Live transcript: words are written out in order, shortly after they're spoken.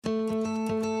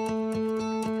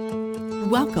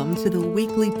Welcome to the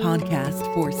weekly podcast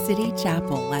for City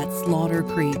Chapel at Slaughter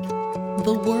Creek,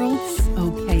 the world's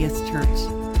okayest church,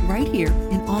 right here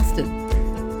in Austin.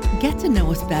 Get to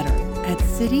know us better at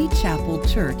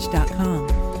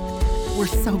citychapelchurch.com. We're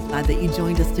so glad that you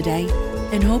joined us today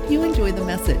and hope you enjoy the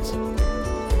message.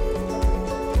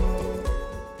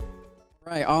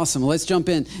 All right, awesome. Let's jump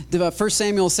in. 1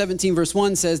 Samuel 17 verse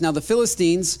 1 says, "Now the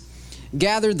Philistines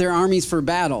gathered their armies for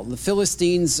battle." The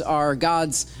Philistines are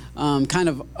God's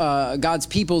God's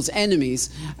people's enemies.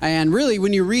 And really,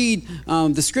 when you read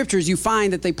the scriptures, you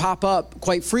find that they pop up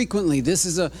quite frequently. This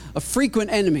is a frequent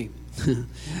enemy.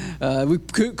 We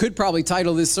could probably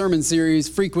title this sermon series,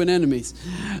 Frequent Enemies.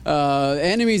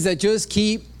 Enemies that just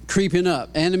keep creeping up,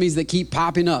 enemies that keep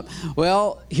popping up.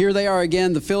 Well, here they are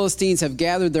again. The Philistines have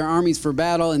gathered their armies for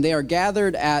battle, and they are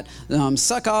gathered at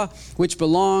Sukkah, which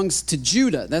belongs to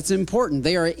Judah. That's important.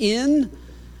 They are in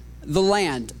the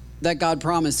land that God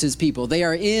promised his people. They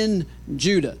are in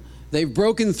Judah. They've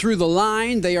broken through the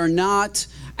line. They are not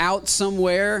out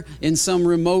somewhere in some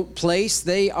remote place.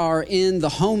 They are in the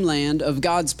homeland of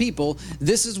God's people.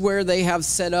 This is where they have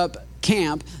set up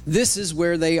camp. This is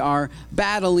where they are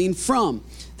battling from.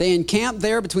 They encamped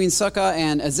there between Sukkah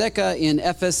and Azekah in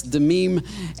Ephes Damim,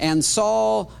 and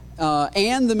Saul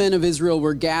and the men of Israel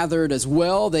were gathered as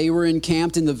well. They were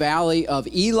encamped in the valley of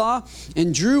Elah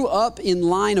and drew up in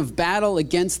line of battle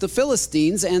against the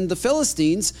Philistines. And the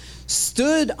Philistines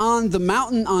stood on the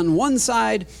mountain on one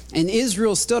side, and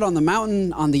Israel stood on the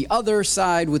mountain on the other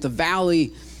side with a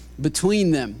valley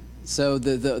between them. So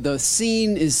the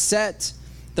scene is set.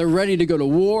 They're ready to go to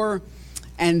war.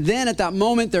 And then at that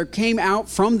moment, there came out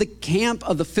from the camp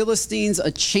of the Philistines a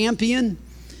champion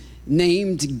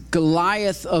named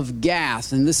Goliath of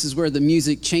Gath. And this is where the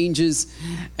music changes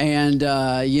and,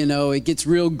 it gets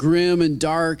real grim and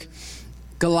dark.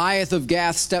 Goliath of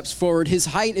Gath steps forward. His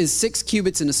height is 6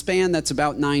 cubits in a span. That's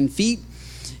about 9 feet.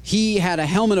 He had a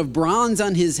helmet of bronze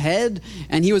on his head,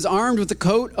 and he was armed with a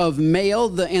coat of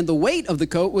mail, and the weight of the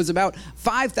coat was about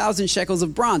 5,000 shekels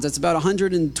of bronze. That's about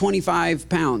 125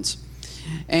 pounds.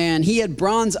 And he had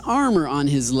bronze armor on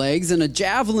his legs and a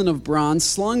javelin of bronze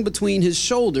slung between his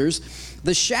shoulders.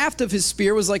 The shaft of his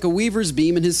spear was like a weaver's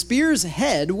beam, and his spear's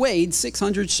head weighed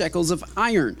 600 shekels of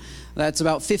iron. That's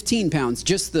about 15 pounds,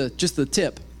 just the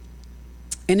tip.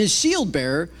 And his shield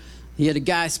bearer, he had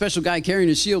a special guy carrying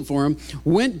his shield for him,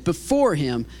 went before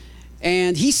him,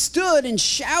 and he stood and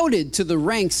shouted to the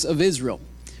ranks of Israel,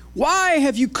 "Why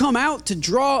have you come out to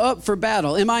draw up for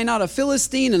battle? Am I not a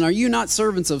Philistine, and are you not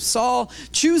servants of Saul?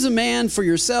 Choose a man for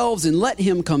yourselves and let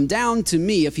him come down to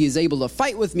me. If he is able to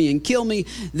fight with me and kill me,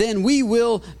 then we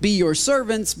will be your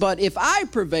servants. But if I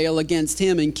prevail against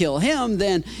him and kill him,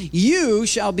 then you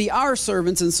shall be our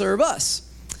servants and serve us."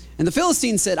 And the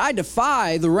Philistine said, "I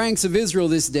defy the ranks of Israel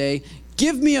this day.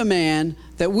 Give me a man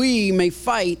that we may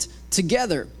fight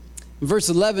together." Verse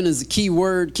 11 is the key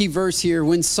verse here.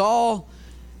 When Saul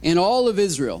and all of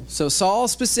Israel, so Saul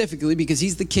specifically, because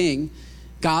he's the king,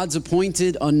 God's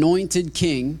appointed, anointed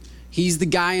king. He's the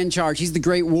guy in charge. He's the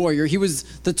great warrior. He was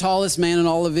the tallest man in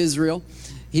all of Israel.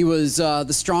 He was the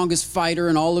strongest fighter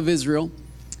in all of Israel.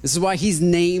 This is why he's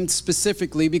named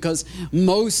specifically, because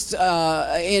most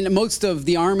of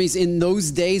the armies in those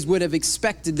days would have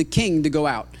expected the king to go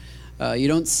out. You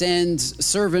don't send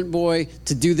servant boy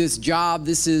to do this job.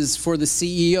 This is for the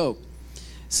CEO.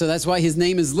 So that's why his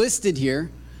name is listed here.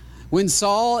 When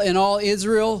Saul and all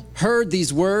Israel heard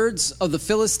these words of the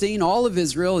Philistine, all of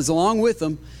Israel is along with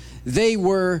them, they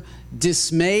were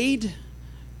dismayed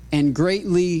and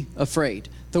greatly afraid.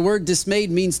 The word dismayed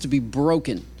means to be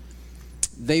broken.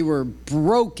 They were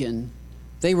broken.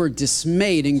 They were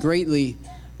dismayed and greatly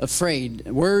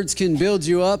afraid. Words can build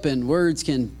you up and words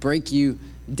can break you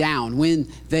down. When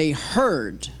they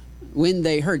heard,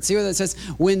 see what that says?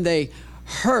 When they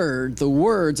heard the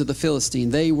words of the Philistine,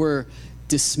 they were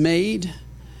dismayed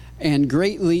and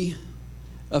greatly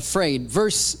afraid.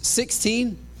 Verse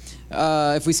 16,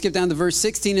 if we skip down to verse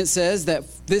 16, it says that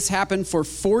this happened for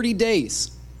 40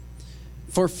 days.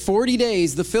 For 40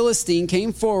 days, the Philistine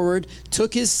came forward,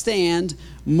 took his stand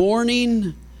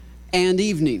morning and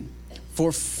evening.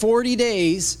 For 40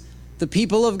 days, the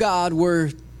people of God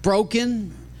were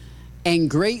broken and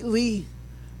greatly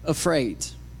afraid.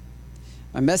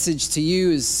 My message to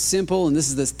you is simple, and this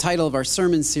is the title of our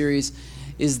sermon series,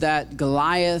 is that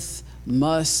Goliath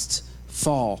must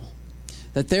fall.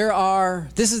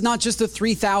 This is not just a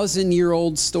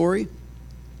 3,000-year-old story.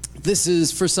 This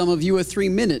is, for some of you, a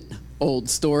 3-minute-old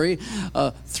story,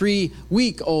 a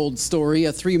 3-week-old story,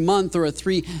 a 3-month or a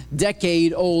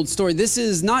 3-decade-old story. This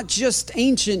is not just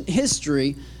ancient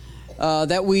history.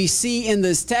 that we see in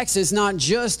this text is not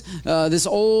just this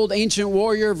old ancient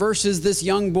warrior versus this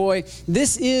young boy.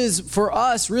 This is, for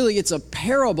us, really, it's a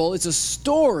parable. It's a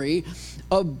story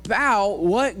about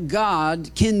what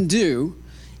God can do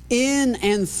in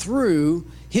and through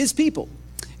his people.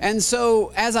 And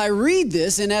so as I read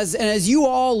this, and as you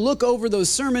all look over those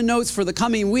sermon notes for the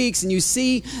coming weeks, and you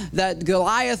see that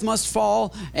Goliath must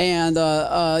fall, and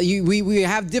we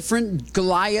have different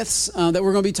Goliaths that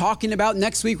we're going to be talking about.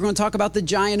 Next week, we're going to talk about the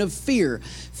giant of fear.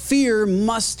 Fear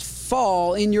must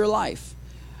fall in your life.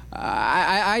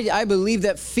 I believe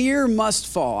that fear must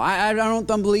fall. I don't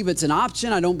believe it's an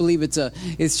option. I don't believe it's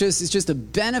just a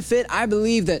benefit. I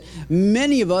believe that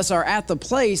many of us are at the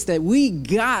place that we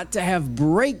got to have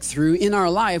breakthrough in our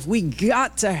life. We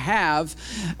got to have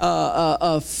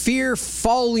a fear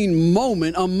falling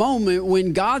moment, a moment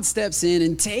when God steps in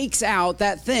and takes out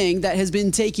that thing that has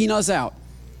been taking us out.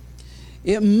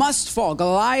 It must fall.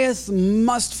 Goliath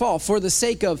must fall for the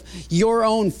sake of your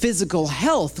own physical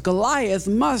health. Goliath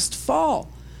must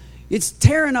fall. It's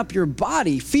tearing up your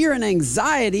body. Fear and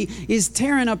anxiety is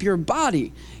tearing up your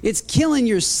body. It's killing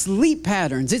your sleep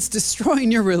patterns. It's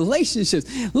destroying your relationships.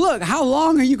 Look, how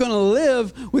long are you going to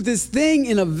live with this thing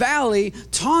in a valley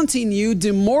taunting you,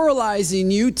 demoralizing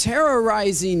you,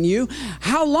 terrorizing you?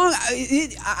 How long?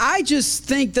 I just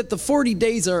think that the 40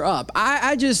 days are up.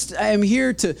 I just am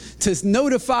here to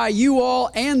notify you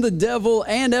all and the devil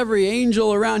and every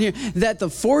angel around here that the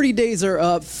 40 days are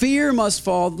up. Fear must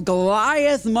fall.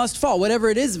 Goliath must fall. Whatever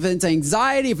it is, if it's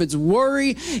anxiety, if it's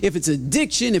worry, if it's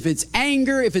addiction, if it's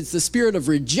anger, if it's the spirit of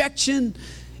rejection,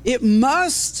 it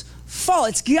must fall.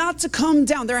 It's got to come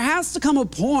down. There has to come a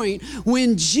point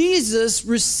when Jesus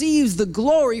receives the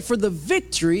glory for the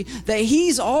victory that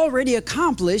he's already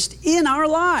accomplished in our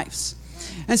lives.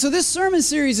 And so this sermon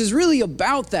series is really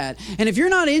about that. And if you're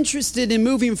not interested in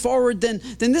moving forward, then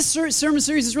this sermon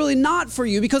series is really not for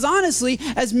you. Because honestly,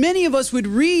 as many of us would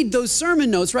read those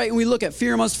sermon notes, right? And we look at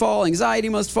fear must fall, anxiety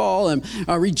must fall, and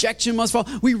rejection must fall.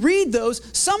 We read those.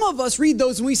 Some of us read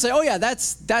those and we say, oh yeah,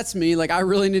 that's me. Like I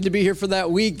really need to be here for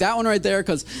that week. That one right there,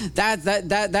 because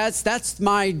that's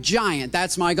my giant.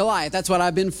 That's my Goliath. That's what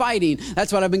I've been fighting.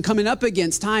 That's what I've been coming up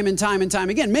against time and time and time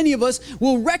again. Many of us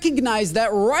will recognize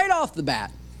that right off the bat.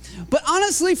 But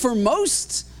honestly, for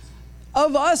most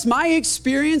of us, my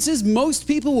experience is most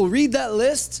people will read that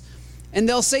list and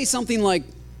they'll say something like,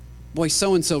 boy,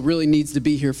 so-and-so really needs to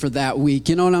be here for that week.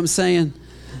 You know what I'm saying?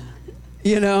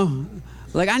 You know,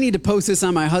 like I need to post this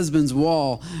on my husband's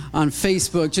wall on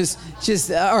Facebook,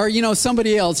 or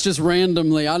somebody else just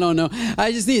randomly. I don't know.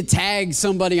 I just need to tag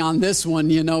somebody on this one.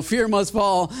 Fear must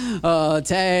fall.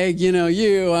 Tag.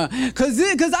 You. Because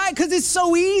it's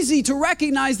so easy to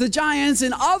recognize the giants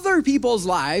in other people's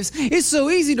lives. It's so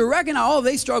easy to recognize. Oh,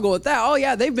 they struggle with that. Oh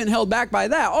yeah, they've been held back by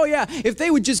that. Oh yeah, if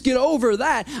they would just get over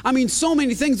that. I mean, so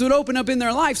many things would open up in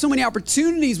their life. So many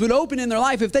opportunities would open in their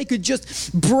life if they could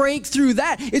just break through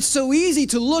that. It's so easy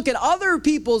to look at other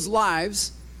people's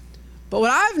lives, but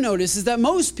what I've noticed is that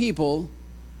most people,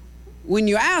 when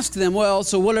you ask them, well,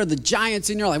 so what are the giants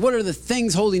in your life? What are the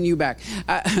things holding you back?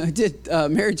 I did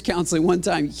marriage counseling one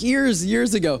time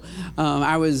years ago.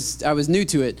 I was new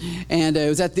to it, and it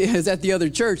was at the other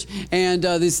church. And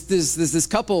this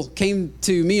couple came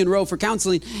to me and Ro for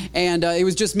counseling, and it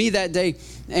was just me that day.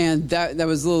 And that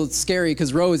was a little scary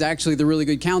because Ro is actually the really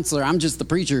good counselor. I'm just the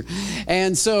preacher.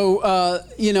 And so,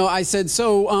 I said,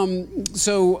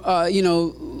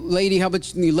 lady, how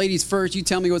about you ladies first? You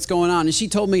tell me what's going on. And she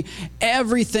told me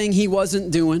everything he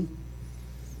wasn't doing.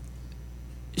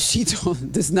 This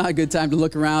is not a good time to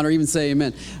look around or even say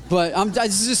amen. But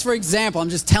just for example, I'm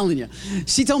just telling you.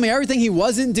 She told me everything he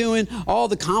wasn't doing, all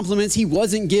the compliments he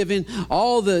wasn't giving,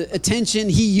 all the attention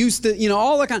he used to,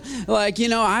 all the kind,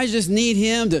 I just need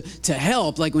him to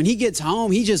help. Like when he gets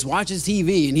home, he just watches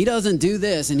TV and he doesn't do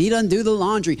this and he doesn't do the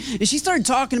laundry. And she started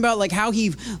talking about like how he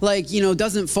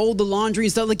doesn't fold the laundry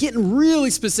and stuff, like getting really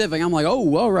specific. I'm like,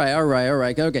 oh, all right.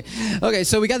 Okay.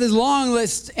 So we got this long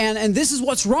list and this is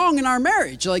what's wrong in our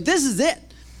marriage. Like, this is it.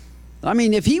 I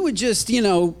mean, if he would just,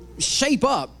 shape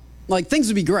up, like, things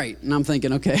would be great. And I'm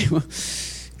thinking, okay, well,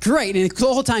 great. And the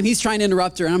whole time he's trying to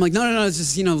interrupt her. And I'm like, no, it's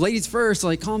just, ladies first,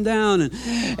 like, calm down.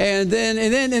 And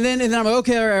then I'm like,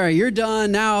 okay, all right, you're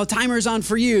done. Now timer's on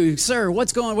for you. Sir,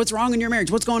 what's wrong in your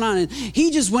marriage? What's going on? And he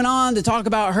just went on to talk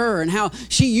about her and how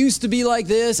she used to be like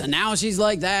this and now she's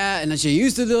like that. And she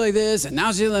used to do like this and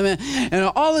now she's like that.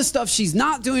 And all this stuff she's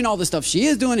not doing, all the stuff she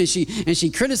is doing. And she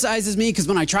criticizes me because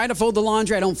when I try to fold the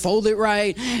laundry, I don't fold it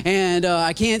right. And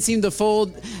I can't seem to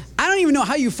fold. I don't even know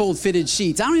how you fold fitted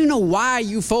sheets. I don't even know why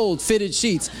you fold fitted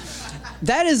sheets.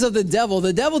 That is of the devil.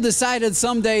 The devil decided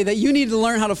someday that you need to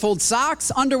learn how to fold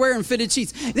socks, underwear, and fitted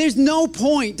sheets. There's no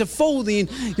point to folding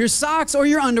your socks or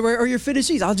your underwear or your fitted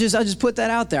sheets. I'll just put that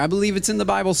out there. I believe it's in the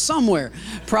Bible somewhere.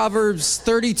 Proverbs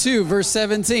 32, verse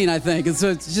 17, I think. And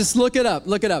so just look it up.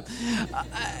 Look it up.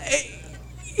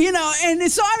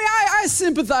 And so I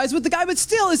sympathize with the guy, but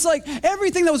still, it's like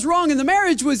everything that was wrong in the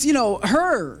marriage was,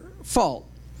 her fault.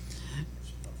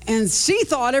 And she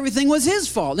thought everything was his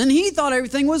fault, and he thought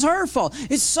everything was her fault.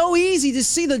 It's so easy to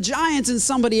see the giants in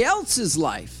somebody else's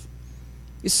life.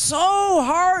 It's so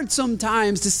hard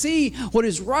sometimes to see what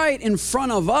is right in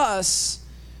front of us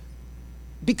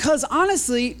because,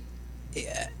 honestly,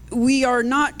 we are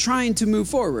not trying to move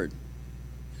forward.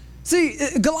 See,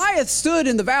 Goliath stood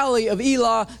in the valley of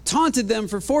Elah, taunted them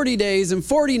for 40 days and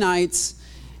 40 nights,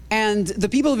 and the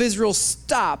people of Israel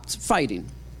stopped fighting.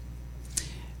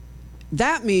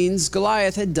 That means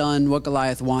Goliath had done what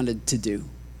Goliath wanted to do.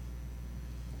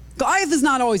 Goliath is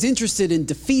not always interested in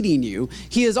defeating you.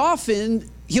 He'll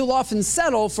often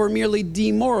settle for merely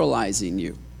demoralizing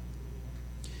you.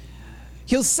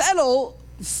 He'll settle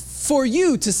for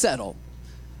you to settle.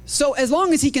 So as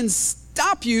long as he can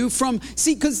stop you from,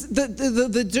 because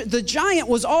the giant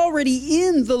was already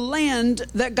in the land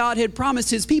that God had promised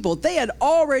his people. They had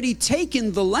already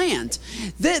taken the land.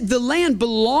 The land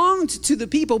belonged to the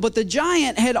people, but the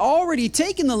giant had already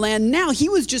taken the land. Now he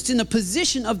was just in a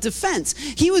position of defense.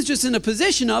 He was just in a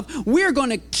position of, we're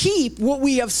going to keep what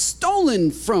we have stolen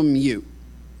from you.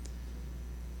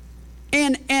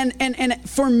 And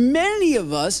for many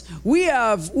of us, we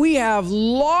have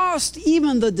lost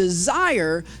even the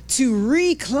desire to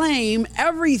reclaim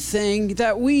everything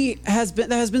that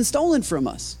has been stolen from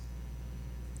us.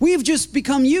 We've just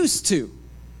become used to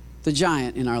the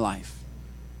giant in our life.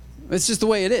 It's just the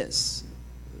way it is.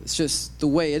 It's just the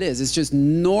way it is. It's just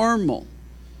normal.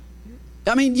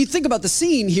 I mean, you think about the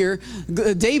scene here.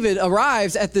 David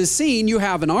arrives at this scene. You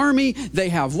have an army. They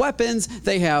have weapons.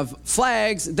 They have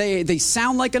flags. They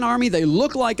sound like an army. They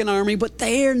look like an army, but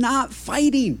they're not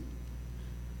fighting.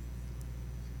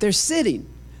 They're sitting.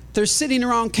 They're sitting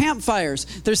around campfires.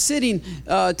 They're sitting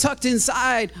tucked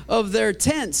inside of their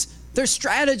tents. They're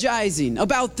strategizing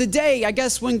about the day, I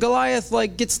guess, when Goliath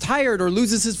gets tired or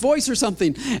loses his voice or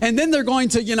something. And then they're going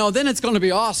to, then it's going to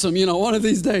be awesome, one of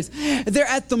these days. They're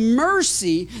at the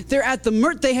mercy. They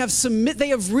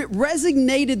have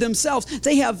resignated themselves.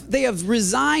 They have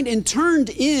resigned and turned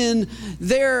in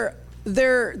their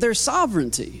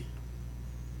sovereignty.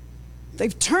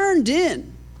 They've turned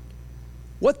in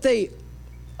what they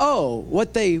owe,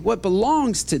 what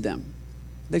belongs to them.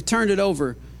 They've turned it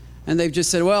over. And they've just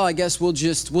said, well, I guess we'll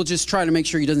just try to make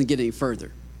sure he doesn't get any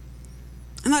further.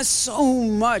 And that's so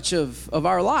much of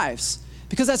our lives,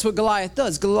 because that's what Goliath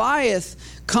does.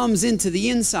 Goliath comes into the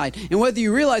inside. And whether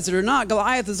you realize it or not,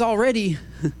 Goliath is already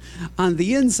on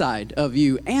the inside of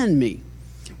you and me.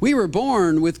 We were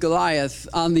born with Goliath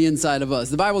on the inside of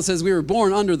us. The Bible says we were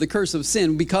born under the curse of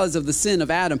sin because of the sin of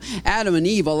Adam. Adam and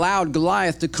Eve allowed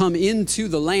Goliath to come into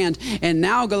the land, and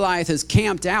now Goliath has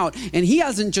camped out, and he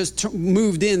hasn't just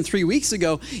moved in 3 weeks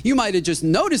ago. You might have just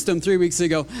noticed him 3 weeks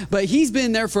ago, but he's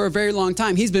been there for a very long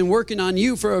time. He's been working on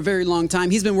you for a very long time.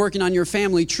 He's been working on your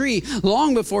family tree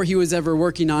long before he was ever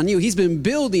working on you. He's been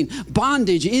building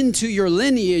bondage into your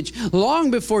lineage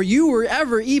long before you were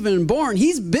ever even born.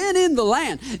 He's been in the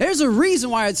land. There's a reason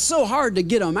why it's so hard to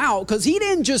get him out, because he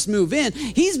didn't just move in.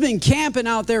 He's been camping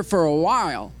out there for a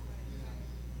while.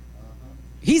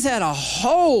 He's had a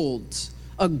hold,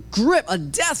 a grip, a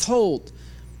death hold.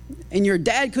 And your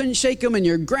dad couldn't shake him, and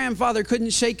your grandfather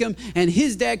couldn't shake him, and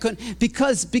his dad couldn't,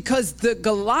 because the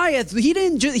Goliath, he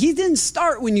didn't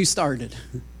start when you started.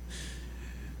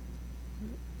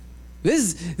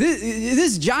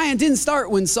 This giant didn't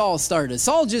start when Saul started.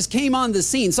 Saul just came on the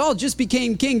scene. Saul just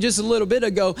became king just a little bit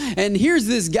ago. And here's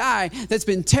this guy that's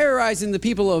been terrorizing the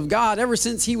people of God ever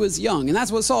since he was young. And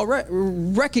that's what Saul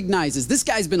recognizes. This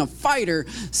guy's been a fighter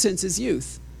since his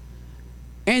youth.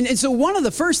 And so one of the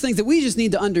first things that we just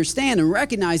need to understand and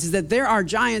recognize is that there are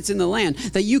giants in the land.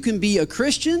 That you can be a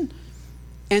Christian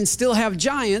and still have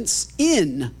giants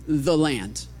in the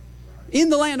land. In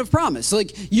the land of promise.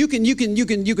 Like you can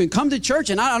come to church,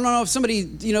 and I don't know if somebody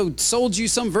sold you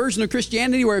some version of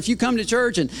Christianity where if you come to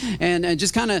church and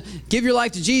just kind of give your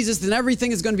life to Jesus, then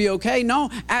everything is going to be okay. No,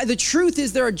 the truth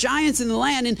is there are giants in the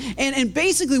land, and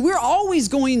basically we're always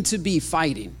going to be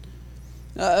fighting.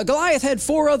 Goliath had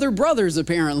 4 other brothers,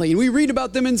 apparently, and we read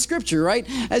about them in Scripture, right?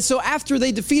 And so after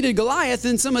they defeated Goliath,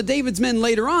 then some of David's men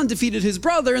later on defeated his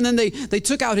brother, and then they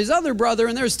took out his other brother,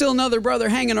 and there's still another brother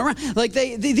hanging around. Like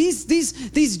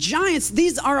these giants,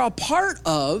 these are a part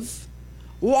of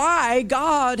why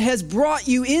God has brought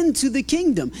you into the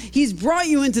kingdom. He's brought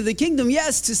you into the kingdom,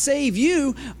 yes, to save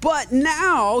you, but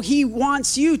now he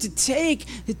wants you to take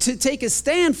a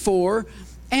stand for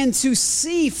and to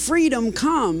see freedom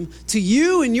come to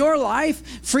you in your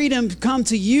life, freedom come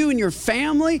to you and your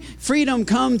family, freedom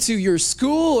come to your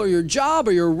school or your job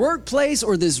or your workplace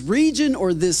or this region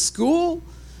or this school.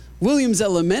 Williams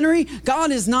Elementary.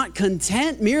 God is not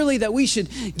content merely that we should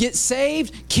get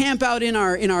saved, camp out in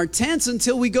our tents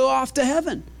until we go off to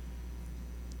heaven.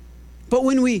 But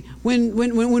when we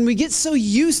get so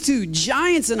used to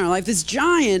giants in our life, this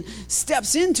giant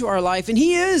steps into our life and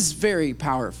he is very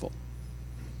powerful.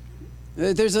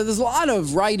 There's a lot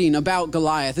of writing about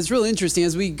Goliath. It's really interesting.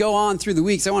 As we go on through the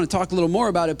weeks, I want to talk a little more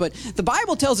about it. But the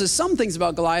Bible tells us some things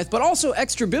about Goliath, but also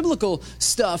extra biblical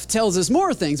stuff tells us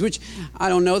more things, which I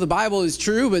don't know. The Bible is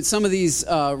true, but some of these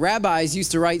rabbis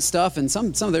used to write stuff, and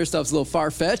some of their stuff's a little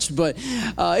far-fetched. But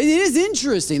it is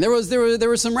interesting. There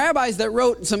were some rabbis that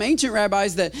wrote, some ancient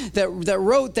rabbis that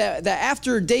wrote that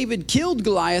after David killed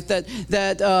Goliath,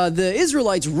 that the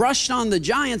Israelites rushed on the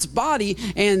giant's body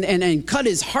and cut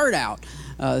his heart out.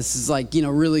 This is like,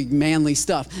 really manly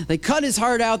stuff. They cut his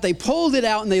heart out, they pulled it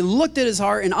out, and they looked at his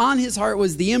heart, and on his heart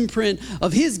was the imprint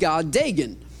of his god,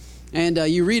 Dagon. And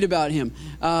you read about him.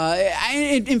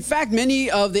 In fact,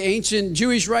 many of the ancient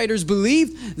Jewish writers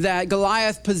believed that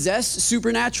Goliath possessed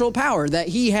supernatural power, that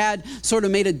he had sort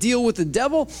of made a deal with the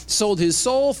devil, sold his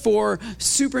soul for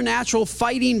supernatural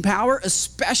fighting power,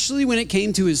 especially when it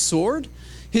came to his sword.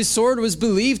 His sword was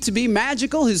believed to be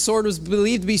magical. His sword was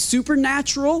believed to be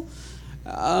supernatural.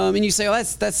 And you say, well,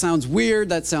 that sounds weird.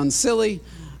 That sounds silly.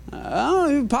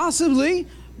 Possibly.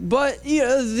 But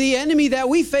the enemy that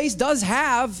we face does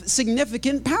have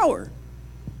significant power.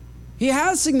 He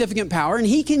has significant power, and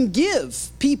he can give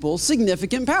people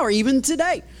significant power, even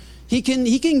today. He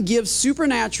can give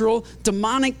supernatural,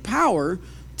 demonic power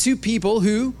to people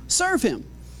who serve him.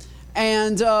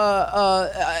 And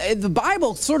the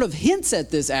Bible sort of hints at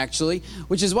this, actually,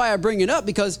 which is why I bring it up,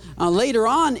 because later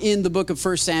on in the book of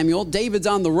 1 Samuel, David's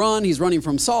on the run. He's running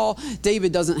from Saul.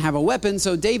 David doesn't have a weapon,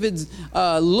 so David's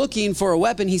looking for a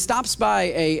weapon. He stops by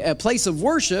a place of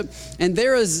worship, and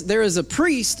there is a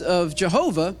priest of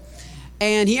Jehovah,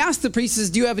 and he asks the priest, says,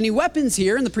 do you have any weapons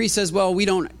here? And the priest says, well, we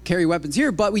don't carry weapons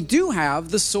here, but we do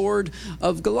have the sword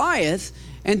of Goliath.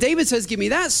 And David says, give me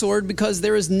that sword because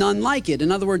there is none like it.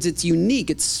 In other words, it's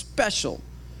unique, it's special.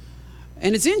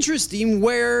 And it's interesting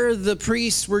where the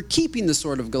priests were keeping the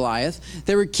sword of Goliath.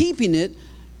 They were keeping it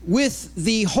with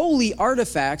the holy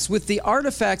artifacts, with the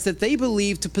artifacts that they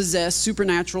believed to possess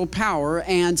supernatural power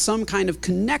and some kind of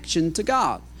connection to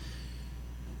God.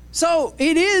 So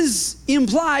it is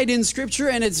implied in Scripture,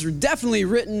 and it's definitely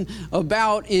written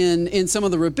about in some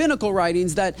of the rabbinical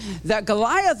writings, that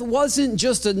Goliath wasn't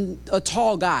just a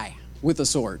tall guy with a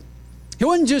sword. He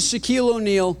wasn't just Shaquille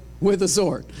O'Neal with a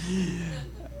sword.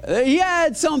 He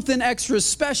had something extra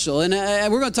special, and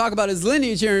we're going to talk about his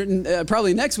lineage here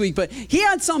probably next week, but he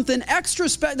had something extra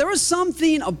special. There was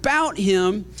something about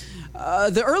him.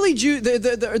 The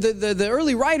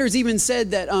early writers even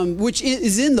said that, which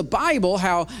is in the Bible,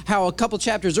 how a couple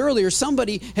chapters earlier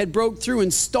somebody had broke through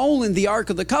and stolen the Ark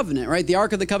of the Covenant. Right, the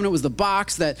Ark of the Covenant was the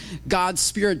box that God's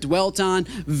Spirit dwelt on.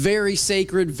 Very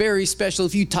sacred, very special.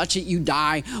 If you touch it, you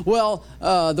die. Well,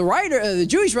 the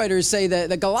Jewish writers say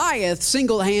that Goliath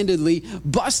single-handedly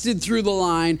busted through the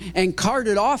line and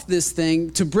carted off this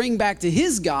thing to bring back to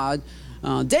his god,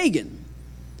 Dagon.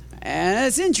 And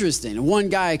it's interesting. One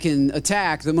guy can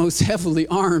attack the most heavily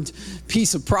armed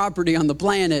piece of property on the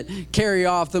planet, carry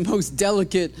off the most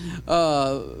delicate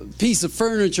piece of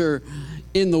furniture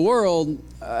in the world.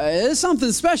 There's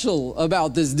something special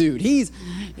about this dude.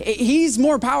 He's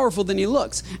more powerful than he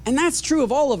looks. And that's true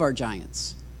of all of our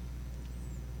giants.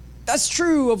 That's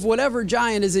true of whatever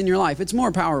giant is in your life. It's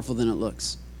more powerful than it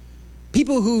looks.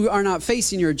 People who are not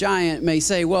facing your giant may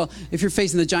say, well, if you're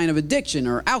facing the giant of addiction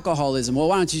or alcoholism, well,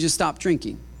 why don't you just stop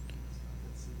drinking?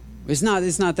 It's not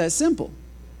that simple.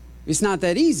 It's not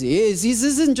that easy. This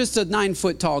isn't just a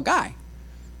 9-foot-tall guy.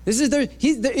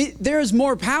 There's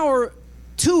more power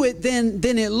to it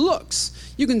than it looks.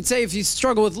 You can say if you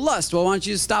struggle with lust, well, why don't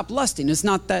you just stop lusting? It's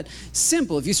not that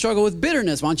simple. If you struggle with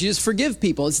bitterness, why don't you just forgive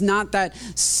people? It's not that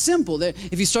simple.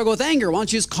 If you struggle with anger, why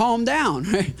don't you just calm down?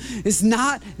 Right? It's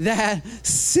not that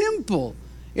simple.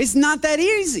 It's not that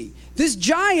easy. This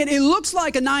giant, it looks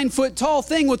like a 9-foot-tall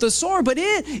thing with a sword, but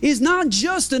it is not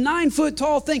just a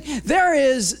 9-foot-tall thing. There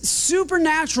is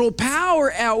supernatural power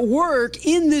at work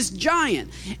in this giant.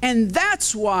 And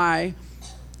that's why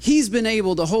he's been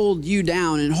able to hold you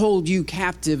down and hold you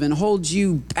captive and hold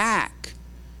you back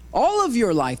All of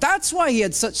your life. That's why he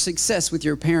had such success with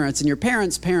your parents and your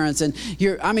parents' parents and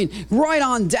right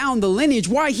on down the lineage,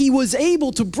 why he was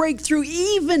able to break through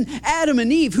even Adam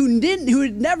and Eve who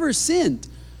had never sinned.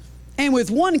 And with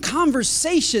one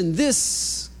conversation,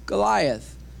 this Goliath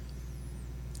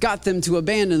got them to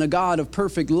abandon a God of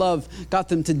perfect love, got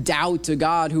them to doubt a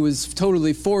God who was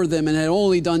totally for them and had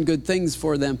only done good things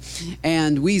for them,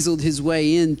 and weaseled his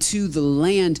way into the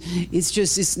land.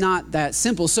 It's not that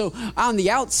simple. So on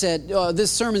the outset, this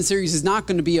sermon series is not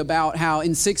going to be about how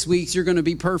in 6 weeks you're going to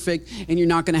be perfect and you're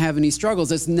not going to have any struggles.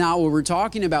 That's not what we're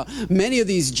talking about. Many of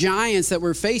these giants that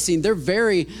we're facing, they're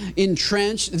very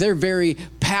entrenched, they're very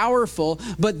powerful,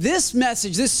 but this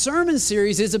message, this sermon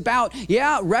series is about,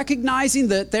 recognizing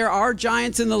that there are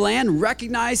giants in the land,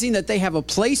 recognizing that they have a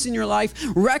place in your life,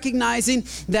 recognizing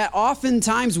that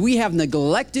oftentimes we have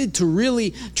neglected to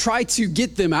really try to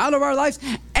get them out of our lives,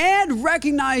 and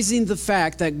recognizing the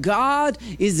fact that God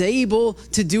is able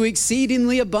to do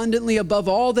exceedingly abundantly above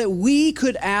all that we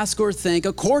could ask or think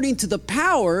according to the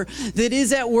power that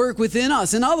is at work within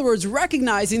us. In other words,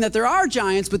 recognizing that there are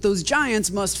giants, but those giants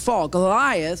must fall.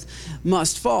 Goliath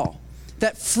must fall.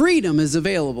 That freedom is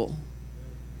available.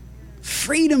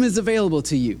 Freedom is available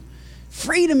to you.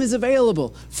 Freedom is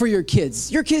available for your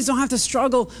kids. Your kids don't have to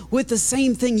struggle with the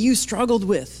same thing you struggled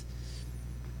with.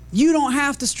 You don't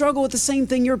have to struggle with the same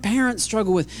thing your parents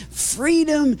struggle with.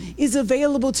 Freedom is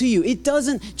available to you. It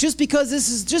doesn't, just because this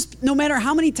is just, no matter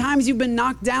how many times you've been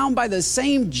knocked down by the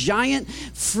same giant,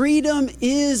 freedom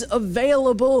is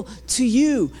available to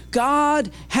you. God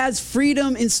has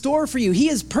freedom in store for you. He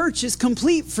has purchased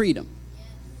complete freedom.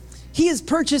 He has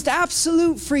purchased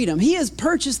absolute freedom. He has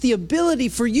purchased the ability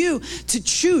for you to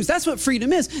choose. That's what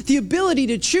freedom is. The ability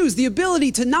to choose, the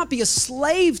ability to not be a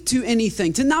slave to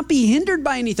anything, to not be hindered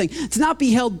by anything, to not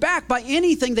be held back by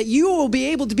anything, that you will be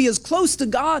able to be as close to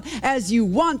God as you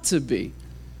want to be.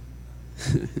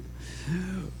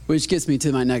 Which gets me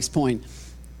to my next point.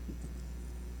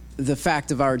 The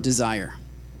fact of our desire.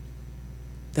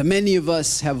 That many of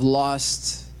us have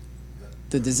lost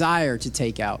the desire to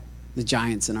take out the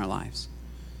giants in our lives.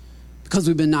 Because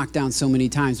we've been knocked down so many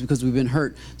times, because we've been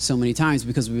hurt so many times,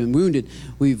 because we've been wounded.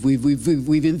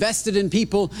 We've invested in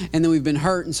people, and then we've been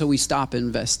hurt, and so we stop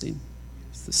investing.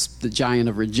 It's the giant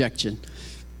of rejection.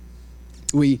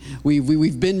 We've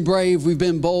been brave, we've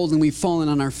been bold, and we've fallen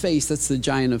on our face. That's the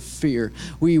giant of fear.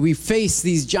 We face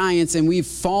these giants, and we've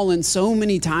fallen so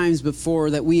many times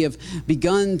before that we have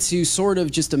begun to sort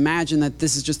of just imagine that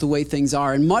this is just the way things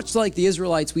are. And much like the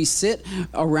Israelites, we sit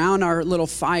around our little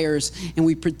fires, and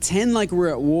we pretend like we're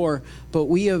at war, but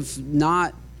we have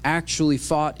not actually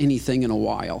fought anything in a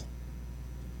while.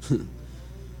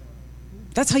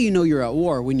 That's how you know you're at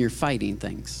war, when you're fighting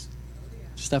things.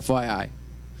 Just FYI.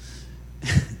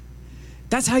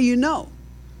 That's how you know.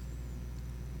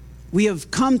 We have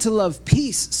come to love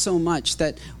peace so much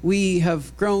that we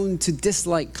have grown to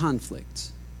dislike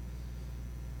conflict.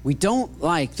 We don't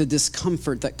like the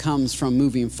discomfort that comes from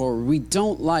moving forward. We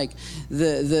don't like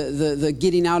the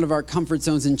getting out of our comfort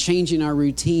zones and changing our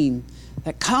routine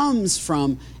that comes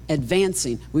from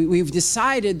advancing. We've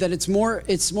decided that it's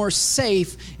more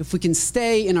safe if we can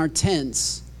stay in our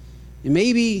tents. And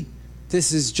maybe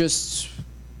this is just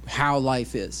how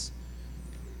life is.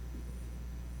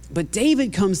 But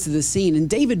David comes to the scene, and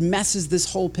David messes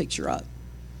this whole picture up.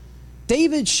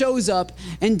 David shows up,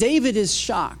 and David is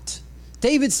shocked.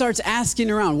 David starts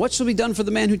asking around, what shall be done for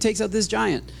the man who takes out this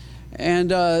giant?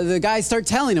 And the guys start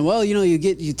telling him, well, you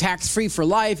get tax-free for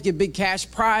life, get big cash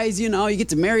prize, you get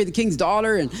to marry the king's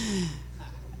daughter,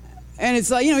 and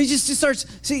it's like, he just starts.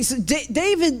 So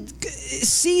David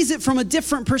sees it from a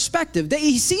different perspective.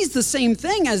 He sees the same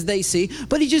thing as they see,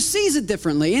 but he just sees it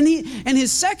differently. And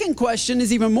his second question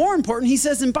is even more important. He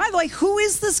says, and by the way, who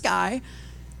is this guy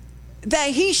that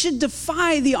he should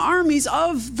defy the armies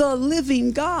of the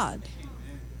living God?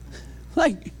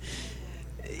 Like,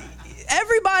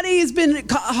 everybody has been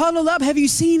huddled up. Have you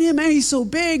seen him? Man, he's so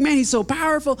big. Man, he's so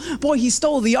powerful. Boy, he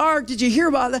stole the ark. Did you hear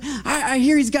about that? I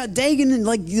hear he's got Dagon and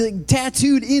like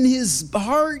tattooed in his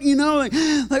heart,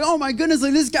 like, oh my goodness,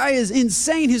 like this guy is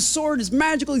insane. His sword is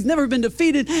magical. He's never been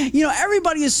defeated.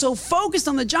 Everybody is so focused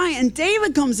on the giant. And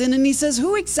David comes in and he says,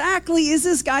 who exactly is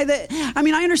this guy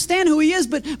I understand who he is,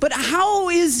 but how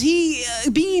is he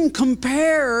being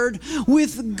compared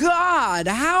with God?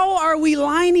 How are we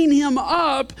lining him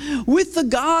up with the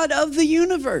God of the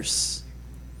universe?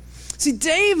 See,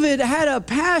 David had a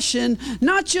passion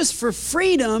not just for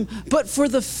freedom, but for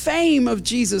the fame of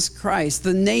Jesus Christ,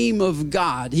 the name of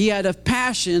God. He had a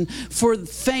passion for the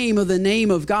fame of the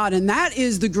name of God, and that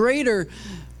is the greater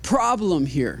problem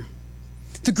here.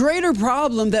 The greater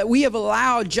problem that we have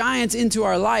allowed giants into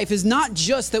our life is not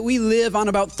just that we live on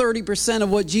about 30%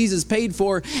 of what Jesus paid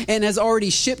for and has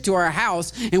already shipped to our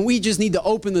house, and we just need to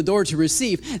open the door to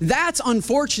receive. That's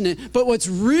unfortunate. But what's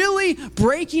really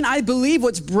breaking, I believe,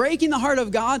 what's breaking the heart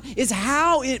of God is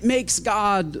how it makes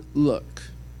God look.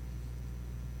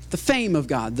 The fame of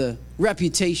God, the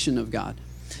reputation of God.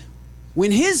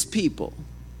 When his people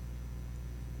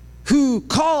who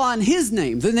call on his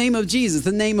name, the name of Jesus,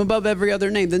 the name above every other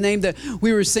name, the name that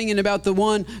we were singing about, the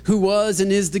one who was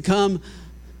and is to come,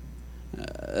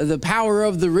 the power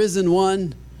of the risen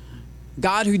one,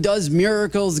 God who does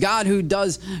miracles, God who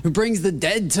brings the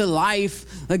dead to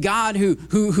life, the God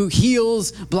who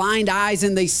heals blind eyes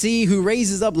and they see, who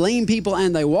raises up lame people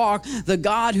and they walk, the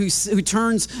God who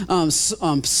turns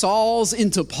Sauls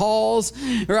into Pauls,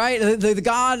 right?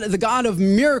 The God of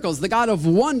miracles, the God of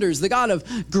wonders, the God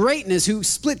of greatness, who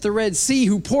split the Red Sea,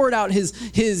 who poured out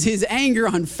his anger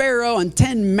on Pharaoh on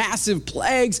 10 massive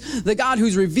plagues, the God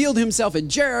who's revealed himself at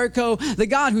Jericho, the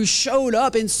God who showed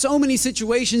up in so many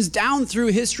situations down through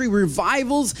history,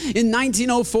 revivals in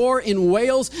 1904 in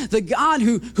Wales, the God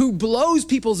who blows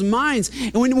people's minds.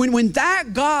 And when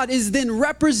that God is then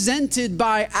represented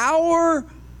by our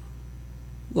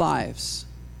lives,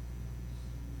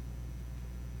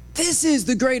 this is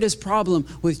the greatest problem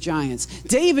with giants.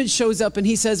 David shows up and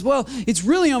he says, well, it's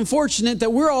really unfortunate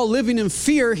that we're all living in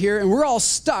fear here and we're all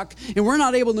stuck and we're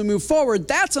not able to move forward.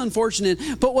 That's unfortunate.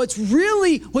 But what's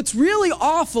really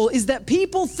awful is that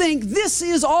people think this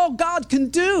is all God can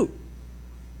do.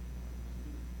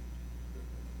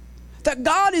 That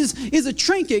God is a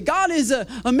trinket. God is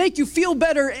a make you feel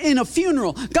better in a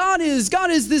funeral. God is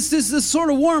this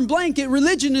sort of warm blanket.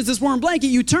 Religion is this warm blanket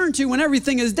you turn to when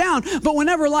everything is down. But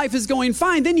whenever life is going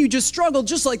fine, then you just struggle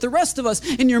just like the rest of us.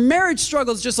 And your marriage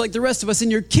struggles just like the rest of us.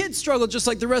 And your kids struggle just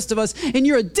like the rest of us. And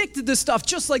you're addicted to stuff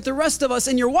just like the rest of us.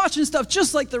 And you're watching stuff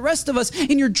just like the rest of us.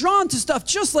 And you're drawn to stuff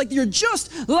just like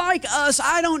us.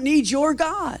 I don't need your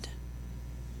God.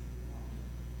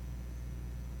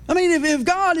 I mean, if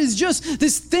God is just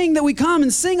this thing that we come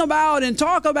and sing about and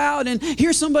talk about and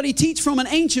hear somebody teach from an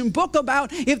ancient book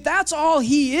about, if that's all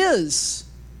he is,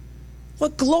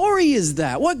 what glory is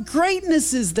that? What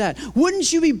greatness is that?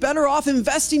 Wouldn't you be better off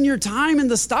investing your time in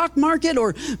the stock market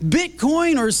or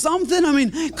Bitcoin or something? I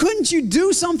mean, couldn't you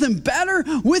do something better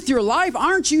with your life?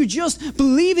 Aren't you just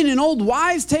believing in old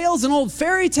wives' tales and old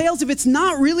fairy tales if it's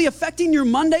not really affecting your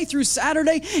Monday through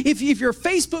Saturday? If your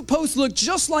Facebook posts look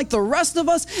just like the rest of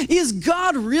us, is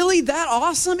God really that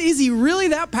awesome? Is he really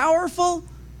that powerful?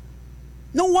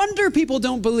 No wonder people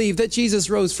don't believe that Jesus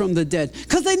rose from the dead,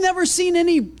 because they've never seen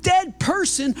any dead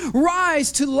person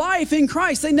rise to life in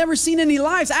Christ. They've never seen any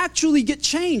lives actually get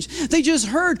changed. They just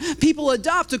heard people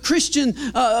adopt a Christian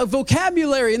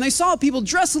vocabulary, and they saw people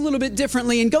dress a little bit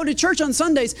differently and go to church on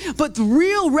Sundays. But the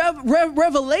real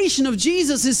revelation of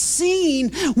Jesus is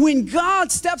seen when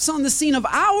God steps on the scene of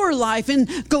our life and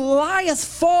Goliath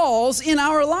falls in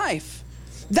our life.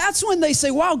 That's when they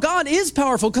say, wow, God is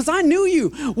powerful because I knew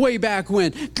you way back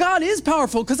when. God is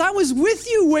powerful because I was with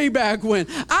you way back when.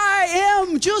 I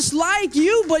am just like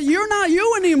you, but you're not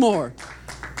you anymore.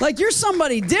 Like you're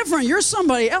somebody different. You're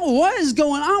somebody else. What is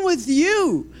going on with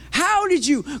you? How did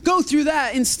you go through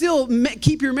that and still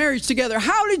keep your marriage together?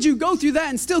 How did you go through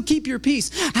that and still keep your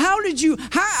peace?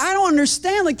 I don't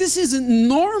understand. Like this isn't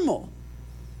normal.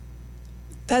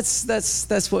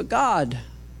 That's what God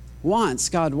wants.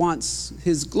 God wants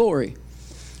his glory.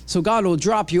 So God will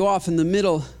drop you off in the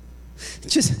middle.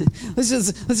 Let's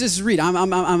just read.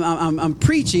 I'm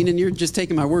preaching and you're just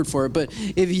taking my word for it. But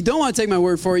if you don't want to take my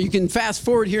word for it, you can fast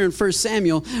forward here in 1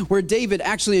 Samuel where David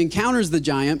actually encounters the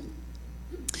giant.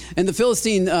 And the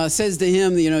Philistine says to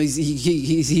him,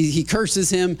 he curses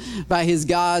him by his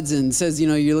gods and says,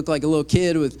 you look like a little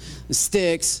kid with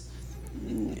sticks,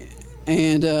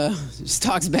 and just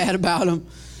talks bad about him.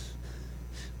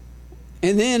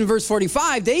 And then verse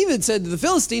 45, David said to the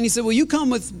Philistine, he said, well, you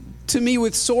come to me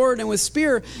with sword and with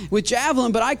spear, with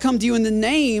javelin, but I come to you in the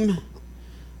name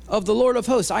of the Lord of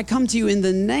hosts. I come to you in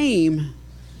the name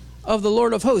of the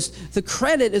Lord of hosts. The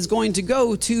credit is going to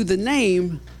go to the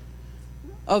name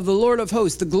of the Lord of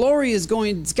hosts. The glory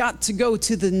it's got to go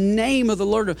to the name of the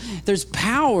Lord. There's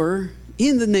power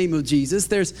in the name of Jesus.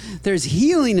 There's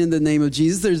healing in the name of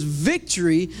Jesus. There's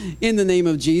victory in the name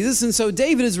of Jesus. And so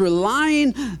David is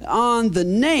relying on the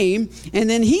name, and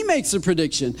then he makes a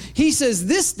prediction. He says,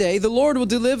 this day the Lord will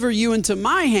deliver you into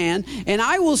my hand, and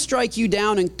I will strike you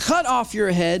down and cut off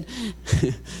your head.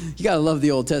 You got to love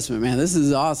the Old Testament, man. This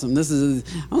is awesome.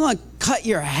 I'm going to cut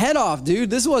your head off, dude.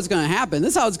 This is what's going to happen.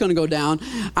 This is how it's going to go down.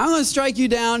 I'm going to strike you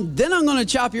down. Then I'm going to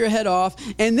chop your head off.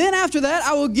 And then after that,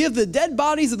 I will give the dead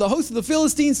bodies of the host of the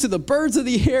Philistines to the birds of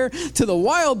the air, to the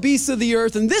wild beasts of the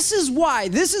earth. And this is why,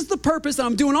 this is the purpose that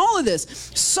I'm doing all of this,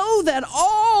 so that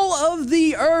all of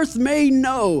the earth may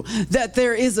know that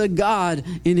there is a God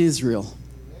in Israel.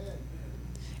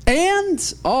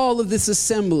 And all of this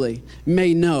assembly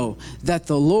may know that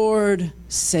the Lord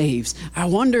saves. I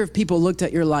wonder if people looked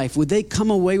at your life, would they come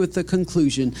away with the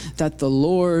conclusion that the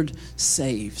Lord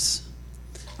saves?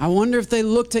 I wonder if they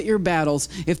looked at your battles,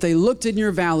 if they looked in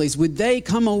your valleys, would they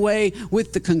come away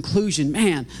with the conclusion,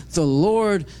 man, the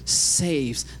Lord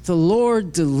saves, the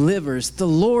Lord delivers, the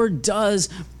Lord does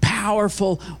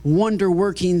powerful,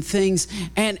 wonder-working things.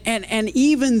 And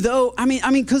even though,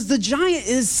 because the giant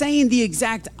is saying the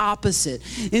exact opposite.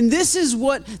 And this is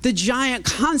what the giant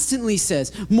constantly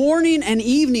says. Morning and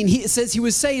evening, he says he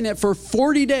was saying it for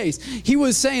 40 days. He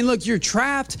was saying, look, you're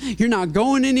trapped. You're not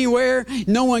going anywhere.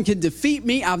 No one can defeat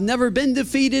me. I've never been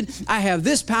defeated. I have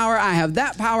this power. I have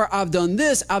that power. I've done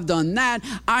this. I've done that.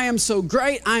 I am so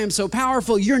great. I am so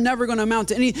powerful. You're never going to amount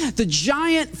to any. The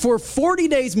giant for 40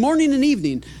 days, morning and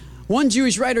evening. One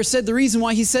Jewish writer said the reason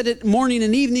why he said it morning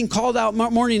and evening, called out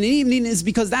morning and evening, is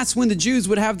because that's when the Jews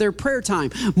would have their prayer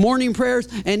time. Morning prayers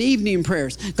and evening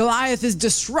prayers. Goliath is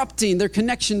disrupting their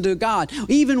connection to God.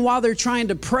 Even while they're trying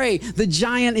to pray, the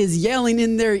giant is yelling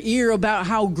in their ear about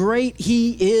how great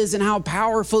he is and how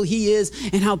powerful he is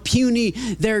and how puny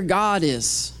their God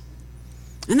is.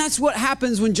 And that's what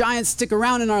happens when giants stick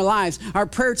around in our lives. Our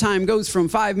prayer time goes from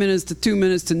 5 minutes to 2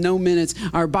 minutes to no minutes.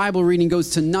 Our Bible reading goes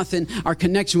to nothing. Our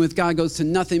connection with God goes to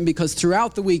nothing, because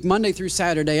throughout the week, Monday through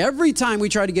Saturday, every time we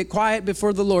try to get quiet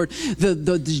before the Lord,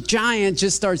 the giant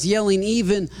just starts yelling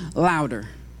even louder.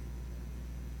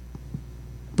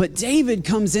 But David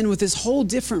comes in with this whole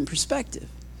different perspective.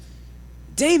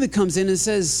 David comes in and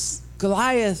says,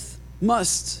 Goliath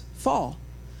must fall.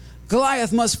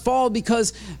 Goliath must fall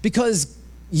because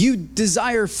you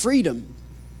desire freedom.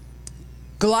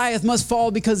 Goliath must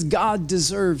fall because God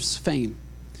deserves fame.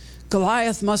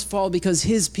 Goliath must fall because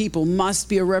his people must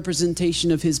be a representation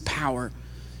of his power.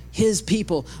 His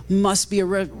people must be a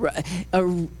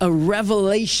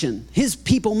revelation. His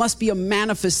people must be a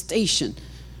manifestation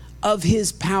of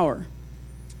his power.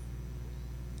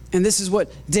 And this is what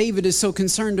David is so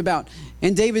concerned about.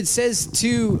 And David says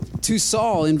to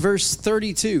Saul in verse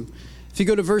 32, if you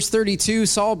go to verse 32,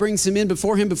 Saul brings him in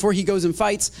before he goes and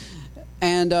fights.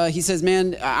 And he says,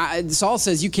 Saul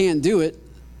says, you can't do it.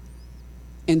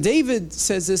 And David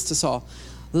says this to Saul,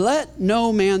 let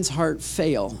no man's heart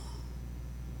fail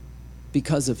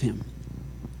because of him.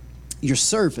 Your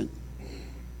servant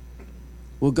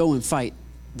will go and fight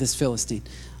this Philistine.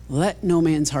 Let no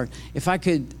man's heart. If I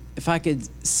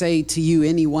could say to you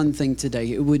any one thing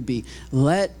today, it would be,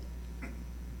 let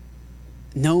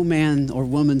no man or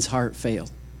woman's heart fail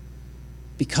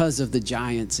because of the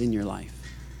giants in your life,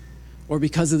 or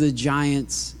because of the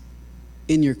giants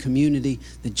in your community,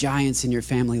 the giants in your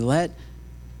family. Let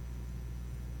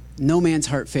no man's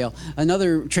heart fail.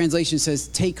 Another translation says,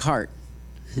 take heart.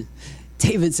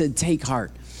 David said, take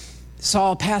heart.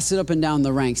 Saul passed it up and down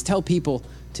the ranks. Tell people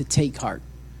to take heart.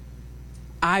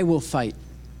 I will fight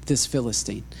this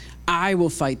Philistine. I will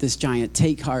fight this giant.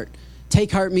 Take heart.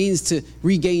 Take heart means to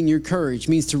regain your courage,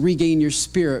 means to regain your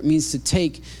spirit, means to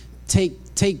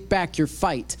take back your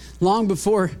fight. Long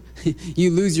before you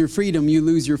lose your freedom, you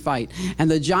lose your fight. And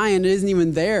the giant isn't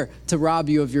even there to rob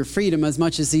you of your freedom as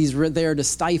much as he's there to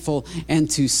stifle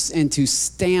and to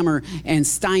stammer and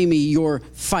stymie your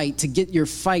fight, to get your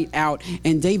fight out.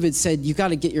 And David said, you got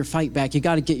to get your fight back. You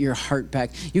got to get your heart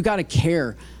back. You got to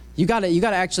care. You got to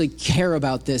actually care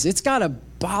about this. It's got to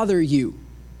bother you.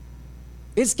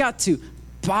 It's got to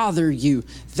bother you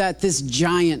that this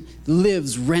giant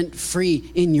lives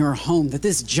rent-free in your home, that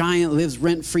this giant lives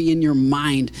rent-free in your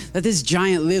mind, that this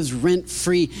giant lives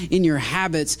rent-free in your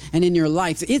habits and in your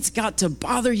life. It's got to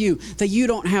bother you that you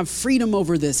don't have freedom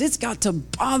over this. It's got to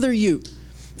bother you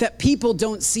that people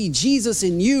don't see Jesus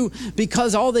in you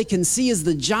because all they can see is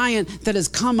the giant that has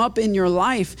come up in your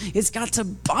life. It's got to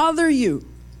bother you.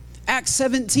 Acts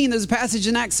 17, there's a passage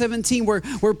in Acts 17 where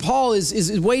Paul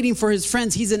is waiting for his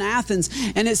friends. He's in Athens,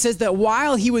 and it says that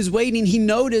while he was waiting, he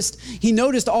noticed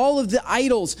all of the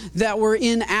idols that were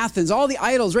in Athens. All the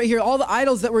idols right here, all the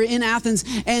idols that were in Athens,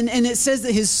 and it says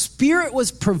that his spirit was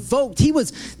provoked. He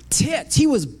was ticked. He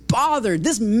was bothered.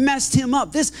 This messed him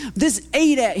up. This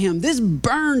ate at him. This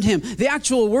burned him. The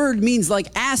actual word means like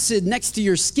acid next to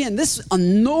your skin. This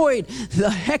annoyed the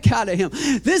heck out of him.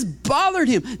 This bothered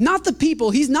him. Not the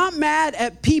people. He's not mad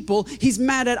at people. He's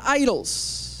mad at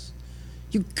idols.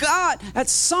 At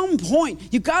some point,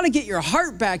 you got to get your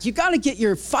heart back. You got to get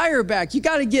your fire back. You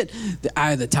got to get the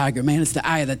eye of the tiger, man. It's the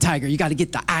eye of the tiger. You got to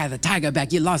get the eye of the tiger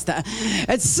back. You lost that.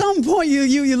 At some point,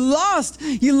 you lost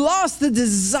the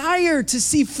desire to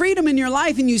see freedom in your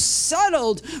life, and you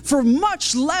settled for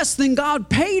much less than God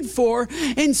paid for.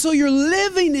 And so you're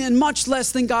living in much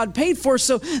less than God paid for.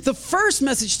 So the first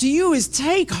message to you is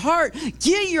take heart.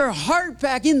 Get your heart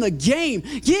back in the game.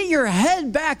 Get your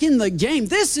head back in the game.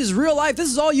 This is real life. This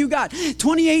is all you got.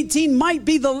 2018 might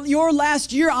be your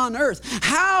last year on earth.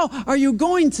 How are you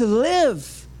going to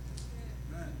live?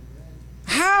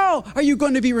 How are you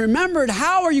going to be remembered?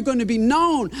 How are you going to be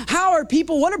known? What are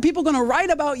people going to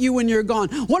write about you when you're gone?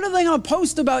 What are they going to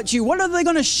post about you? What are they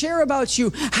going to share about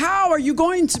you? How are you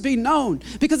going to be known?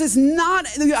 Because it's not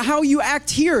how you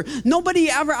act here.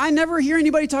 I never hear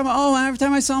anybody talking about, every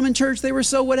time I saw them in church, they were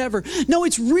so whatever. No,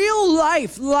 it's real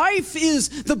life. Life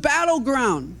is the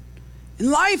battleground. And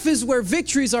life is where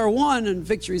victories are won and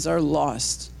victories are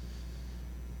lost.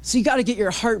 So you got to get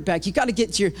your heart back. You got to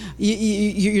get your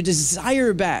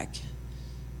desire back.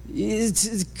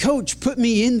 It's coach, put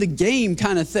me in the game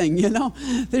kind of thing, you know?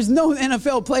 There's no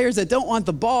NFL players that don't want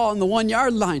the ball on the 1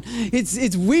 yard line.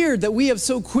 It's weird that we have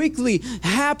so quickly,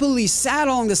 happily sat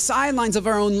along the sidelines of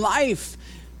our own life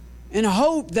and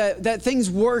hope that things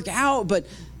work out. But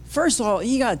first of all,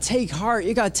 you got to take heart.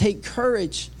 You got to take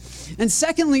courage. And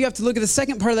secondly, you have to look at the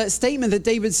second part of that statement that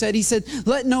David said. He said,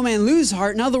 let no man lose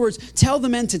heart. In other words, tell the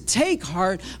men to take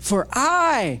heart, for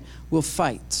I will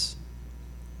fight.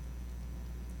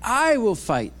 I will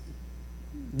fight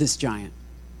this giant.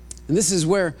 And this is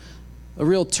where a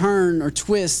real turn or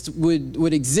twist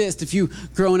would exist if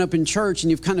you've grown up in church and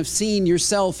you've kind of seen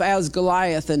yourself as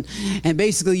Goliath, and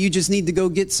basically you just need to go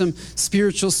get some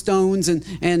spiritual stones and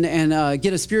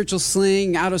get a spiritual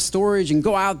sling out of storage and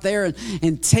go out there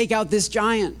and take out this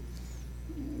giant.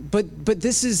 But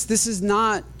this is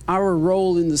not our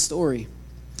role in the story.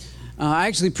 I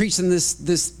actually preached in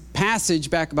this passage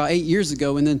back about 8 years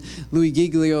ago, and then Louis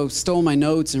Giglio stole my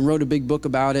notes and wrote a big book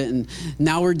about it, and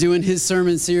now we're doing his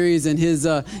sermon series and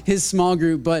his small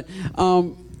group. But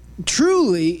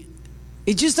truly,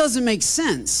 it just doesn't make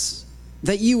sense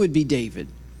that you would be David,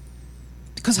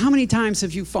 because how many times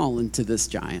have you fallen to this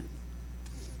giant?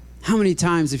 How many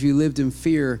times have you lived in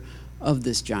fear of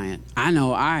this giant? I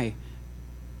know I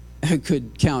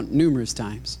could count numerous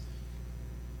times.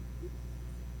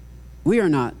 We are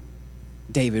not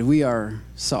David, we are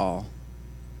Saul,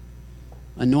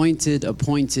 anointed,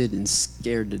 appointed, and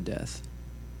scared to death.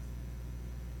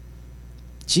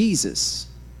 Jesus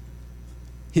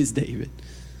is David.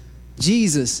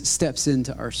 Jesus steps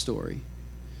into our story.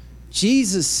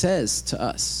 Jesus says to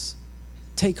us,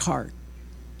 take heart.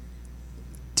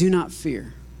 Do not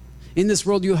fear. In this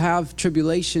world you'll have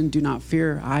tribulation. Do not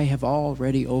fear. I have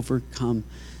already overcome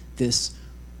this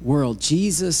world.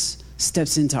 Jesus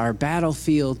steps into our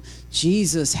battlefield.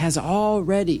 Jesus has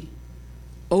already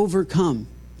overcome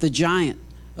the giant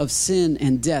of sin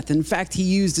and death. In fact, he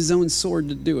used his own sword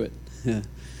to do it.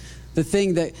 The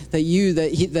thing that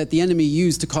the enemy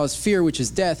used to cause fear, which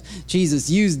is death, Jesus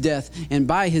used death, and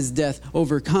by his death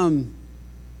overcome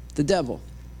the devil.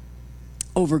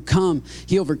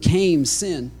 He overcame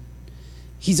sin.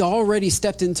 He's already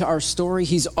stepped into our story.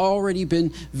 He's already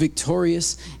been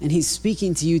victorious, and he's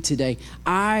speaking to you today.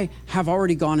 I have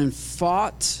already gone and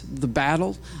fought the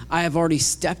battle. I have already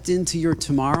stepped into your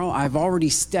tomorrow. I've already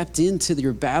stepped into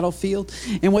your battlefield.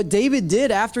 And what David did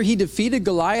after he defeated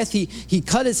Goliath, he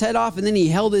cut his head off, and then he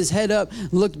held his head up,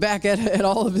 looked back at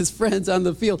all of his friends on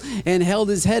the field, and held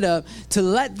his head up to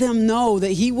let them know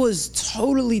that he was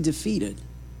totally defeated.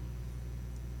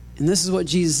 And this is what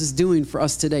Jesus is doing for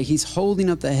us today. He's holding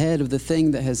up the head of the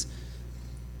thing that has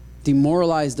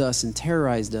demoralized us and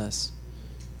terrorized us.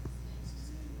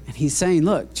 And he's saying,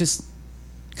 look, just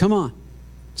come on.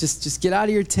 Just get out of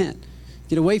your tent.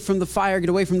 Get away from the fire. Get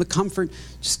away from the comfort.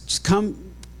 Just come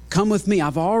with me.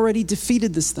 I've already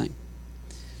defeated this thing.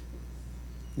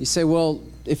 You say, well,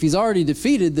 if he's already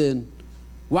defeated, then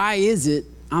why is it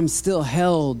I'm still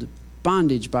held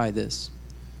bondage by this?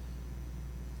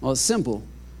 Well, it's simple.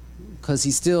 Because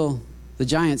he's still the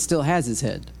giant still has his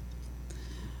head.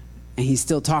 And he's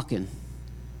still talking.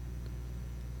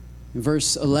 In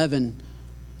verse 11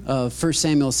 of 1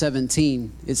 Samuel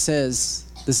 17, it says,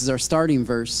 this is our starting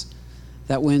verse,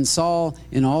 that when Saul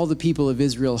and all the people of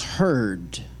Israel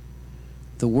heard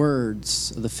the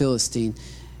words of the Philistine,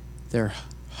 their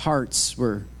hearts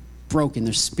were broken,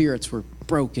 their spirits were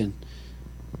broken,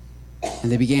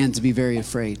 and they began to be very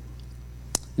afraid.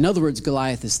 In other words,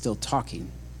 Goliath is still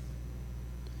talking.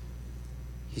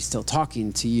 He's still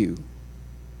talking to you.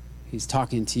 He's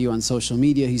talking to you on social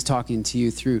media. He's talking to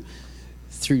you through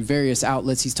various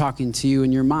outlets. He's talking to you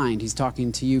in your mind. He's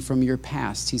talking to you from your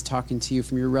past. He's talking to you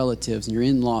from your relatives and your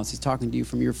in-laws. He's talking to you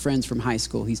from your friends from high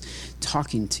school. He's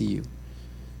talking to you.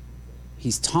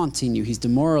 He's taunting you. He's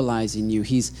demoralizing you.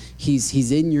 He's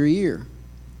in your ear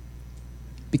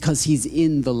because he's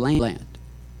in the land.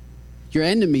 Your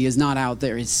enemy is not out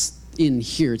there. It's in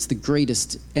here. It's the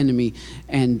greatest enemy.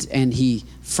 And he,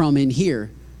 from in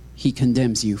here, he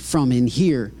condemns you. From in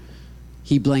here,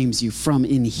 he blames you. From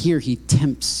in here, he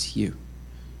tempts you.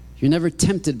 You're never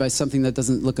tempted by something that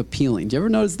doesn't look appealing. Do you ever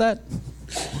notice that?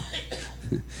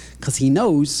 Because he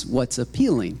knows what's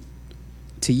appealing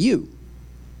to you.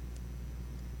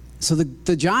 So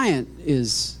the giant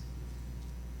is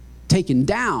taken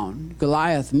down.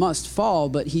 Goliath must fall,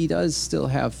 but he does still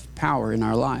have power in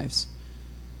our lives.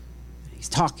 He's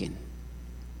talking.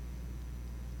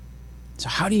 So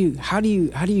how do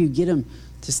you get him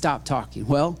to stop talking?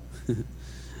 Well,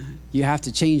 you have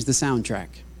to change the soundtrack.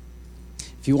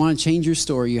 If you want to change your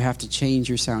story, you have to change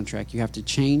your soundtrack. You have to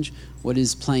change what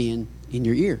is playing in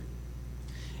your ear.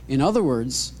 In other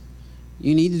words,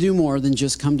 you need to do more than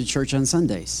just come to church on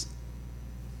Sundays.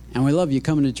 And we love you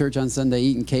coming to church on Sunday,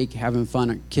 eating cake, having fun.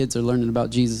 Our kids are learning about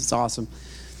Jesus. It's awesome.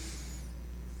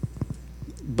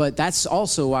 But that's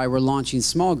also why we're launching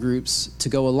small groups to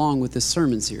go along with this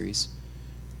sermon series.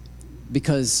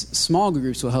 Because small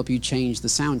groups will help you change the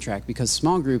soundtrack. Because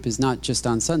small group is not just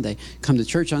on Sunday. Come to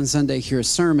church on Sunday, hear a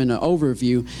sermon, an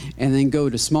overview, and then go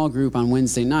to small group on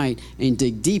Wednesday night and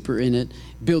dig deeper in it.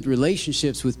 Build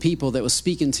relationships with people that will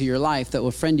speak into your life, that will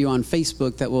friend you on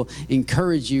Facebook, that will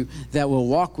encourage you, that will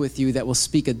walk with you, that will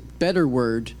speak a better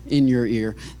word in your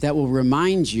ear, that will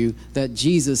remind you that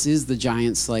Jesus is the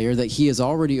giant slayer, that he has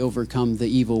already overcome the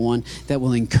evil one, that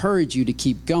will encourage you to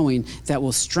keep going, that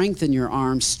will strengthen your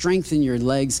arms, strengthen your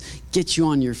legs, get you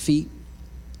on your feet.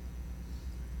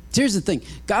 Here's the thing.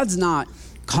 God's not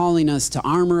calling us to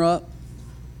armor up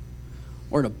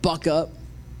or to buck up.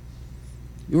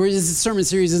 This sermon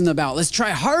series isn't about, let's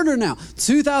try harder now.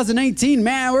 2018,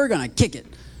 man, we're going to kick it.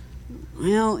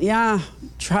 Well, yeah,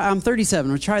 I'm 37.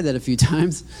 I've tried that a few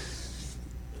times.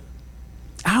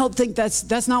 I don't think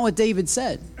that's not what David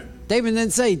said. David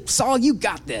didn't say, Saul, you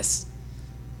got this.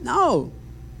 No.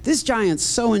 This giant's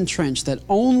so entrenched that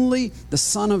only the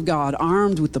Son of God,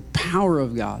 armed with the power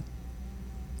of God,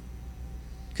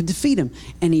 could defeat him.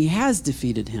 And he has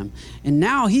defeated him. And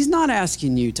now he's not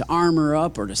asking you to armor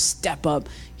up or to step up.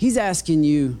 He's asking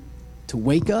you to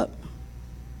wake up.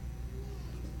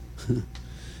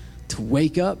 To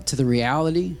wake up to the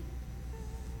reality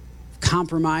of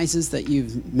compromises that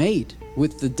you've made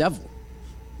with the devil.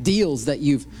 Deals that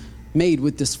you've made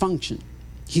with dysfunction.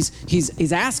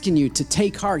 He's asking you to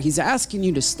take heart. He's asking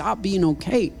you to stop being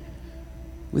okay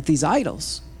with these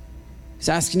idols. He's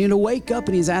asking you to wake up,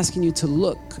 and he's asking you to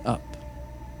look up.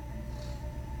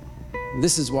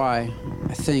 This is why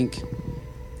I think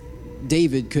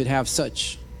David could have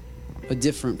such a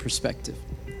different perspective.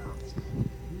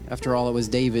 After all, it was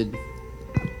David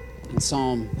in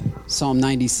Psalm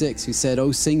 96 who said,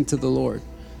 "Oh, sing to the Lord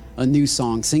a new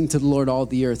song. Sing to the Lord, all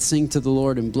the earth. Sing to the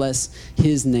Lord and bless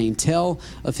his name. Tell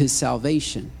of his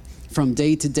salvation from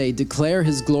day to day. Declare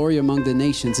his glory among the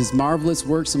nations, his marvelous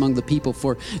works among the people.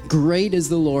 For great is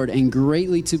the Lord and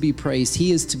greatly to be praised.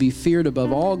 He is to be feared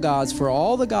above all gods, for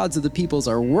all the gods of the peoples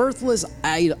are worthless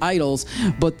idols,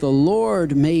 but the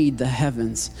Lord made the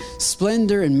heavens.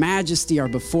 Splendor and majesty are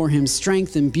before him.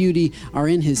 Strength and beauty are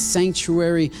in his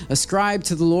sanctuary. Ascribe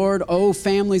to the Lord, O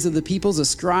families of the peoples.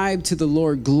 Ascribe to the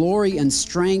Lord glory and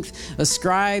strength.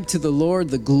 Ascribe to the Lord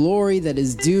the glory that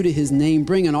is due to his name.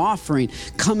 Bring an offering.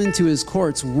 Come into his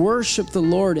courts. Worship the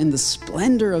Lord in the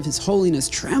splendor of his holiness.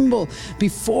 Tremble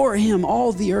before him,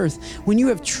 all the earth. When you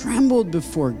have trembled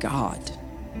before God,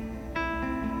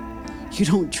 you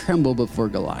don't tremble before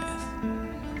Goliath.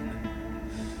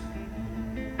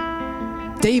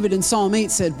 David in Psalm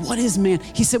 8 said, what is man?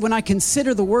 He said, when I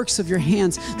consider the works of your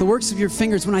hands, the works of your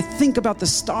fingers, when I think about the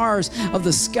stars of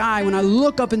the sky, when I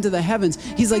look up into the heavens,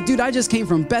 he's like, dude, I just came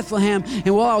from Bethlehem,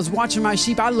 and while I was watching my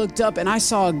sheep, I looked up and I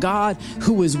saw a God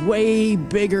who was way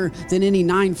bigger than any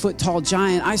 9-foot tall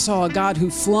giant. I saw a God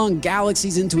who flung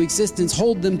galaxies into existence,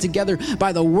 hold them together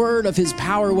by the word of his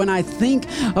power. When I think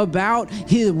about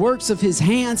his works of his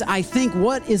hands, I think,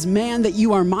 what is man that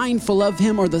you are mindful of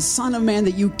him, or the son of man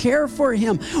that you care for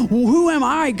him? Who am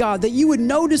I, God, that you would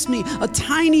notice me, a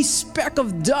tiny speck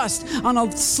of dust on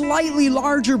a slightly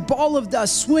larger ball of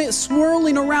dust,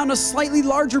 swirling around a slightly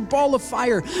larger ball of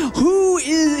fire? Who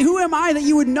am I that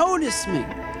you would notice me?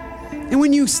 And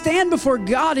when you stand before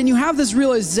God and you have this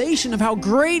realization of how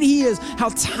great he is, how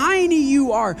tiny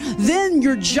you are, then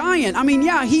you're giant. I mean,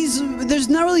 yeah, there's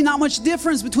really not much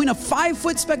difference between a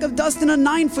 5-foot speck of dust and a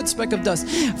 9-foot speck of dust.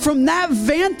 From that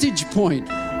vantage point,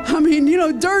 I mean,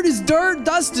 dirt is dirt,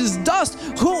 dust is dust.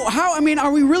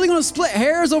 Are we really going to split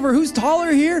hairs over who's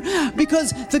taller here?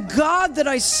 Because the God that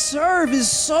I serve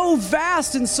is so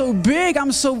vast and so big.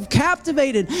 I'm so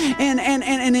captivated and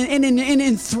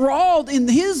enthralled in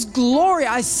his glory.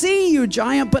 I see you,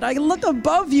 giant, but I look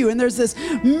above you, and there's this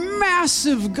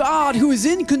massive God who is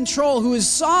in control, who is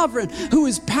sovereign, who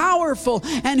is powerful,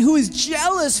 and who is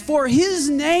jealous for his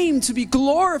name to be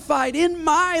glorified in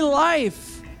my life.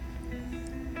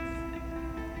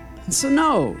 So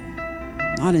no,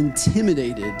 not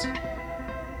intimidated.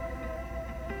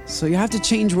 So you have to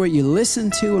change what you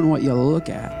listen to and what you look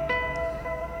at.